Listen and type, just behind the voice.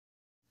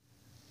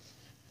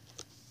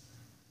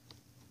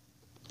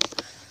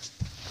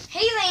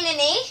Lane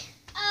and E.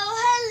 Oh,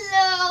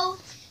 hello.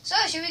 So,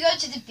 should we go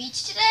to the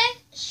beach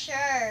today?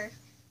 Sure.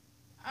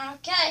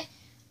 Okay.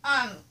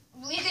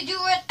 We could do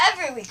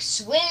whatever. We could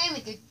swim.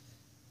 We could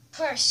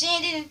put our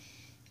sand in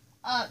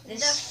the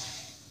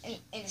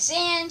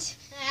sand.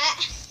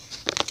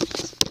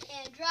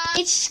 And drive.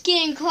 It's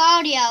getting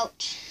cloudy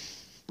out.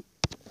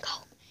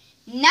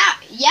 Now,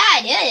 yeah,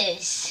 it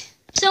is.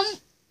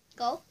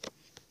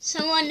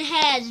 Someone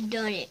has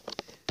done it.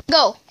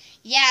 Go.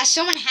 Yeah,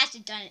 someone has to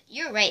done it.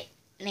 You're right,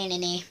 Lane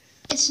and E.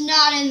 It's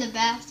not in the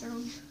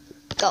bathroom.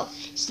 Go.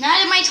 It's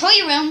not in my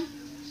toy room.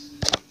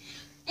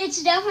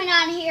 It's definitely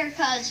not here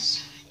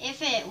because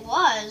if it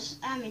was,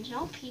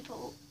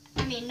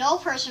 no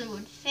person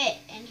would fit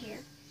in here.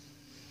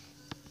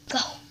 Go.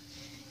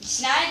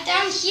 It's not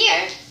down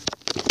here.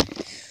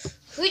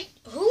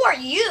 Who are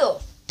you?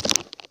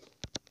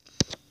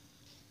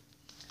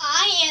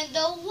 I am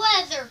the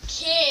Weather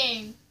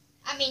King.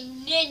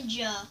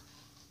 Ninja.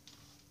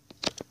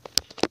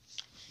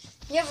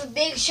 You have a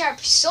big sharp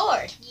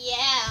sword. Yeah.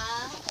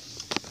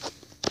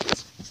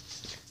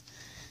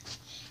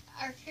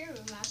 Our hero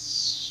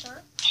must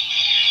sword.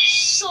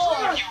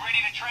 Are you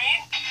ready to train?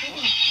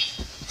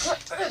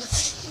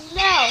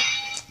 No.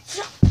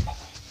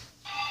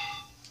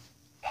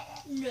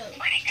 No.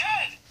 Pretty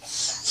good.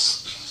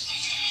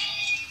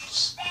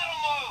 Battle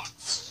mode.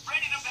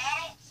 Ready to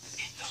battle?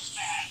 It's the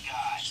bad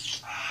guy.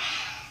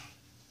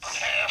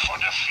 Prepare for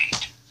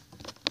defeat.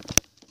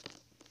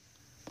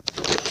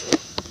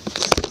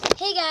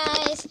 Hey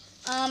guys,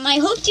 I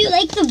hope you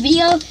liked the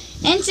video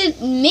and to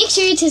make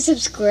sure to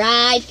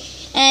subscribe.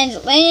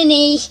 And Lane and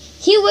E,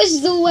 he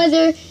was the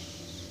Weather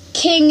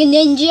King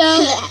Ninja.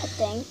 That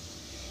thing.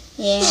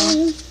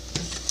 Yeah.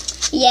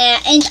 Yeah,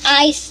 and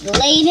I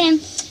slayed him,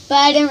 but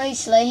I didn't really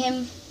slay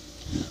him,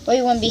 or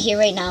he wouldn't be here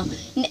right now.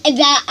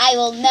 That I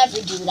will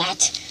never do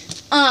that.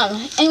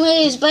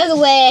 Anyways, by the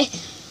way,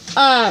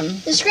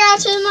 Subscribe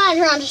to the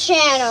Minecraft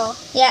channel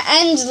yeah,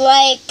 and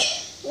like,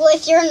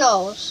 with your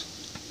nose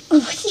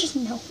with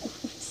your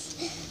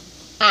nose.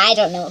 I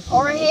don't know.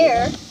 or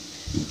hair.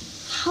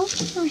 How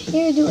can our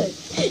hair do it?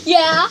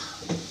 Yeah.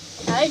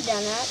 I've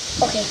done that.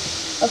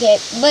 Okay,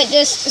 but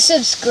just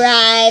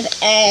subscribe,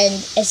 and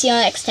I'll see you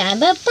next time.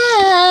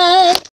 Bye-bye.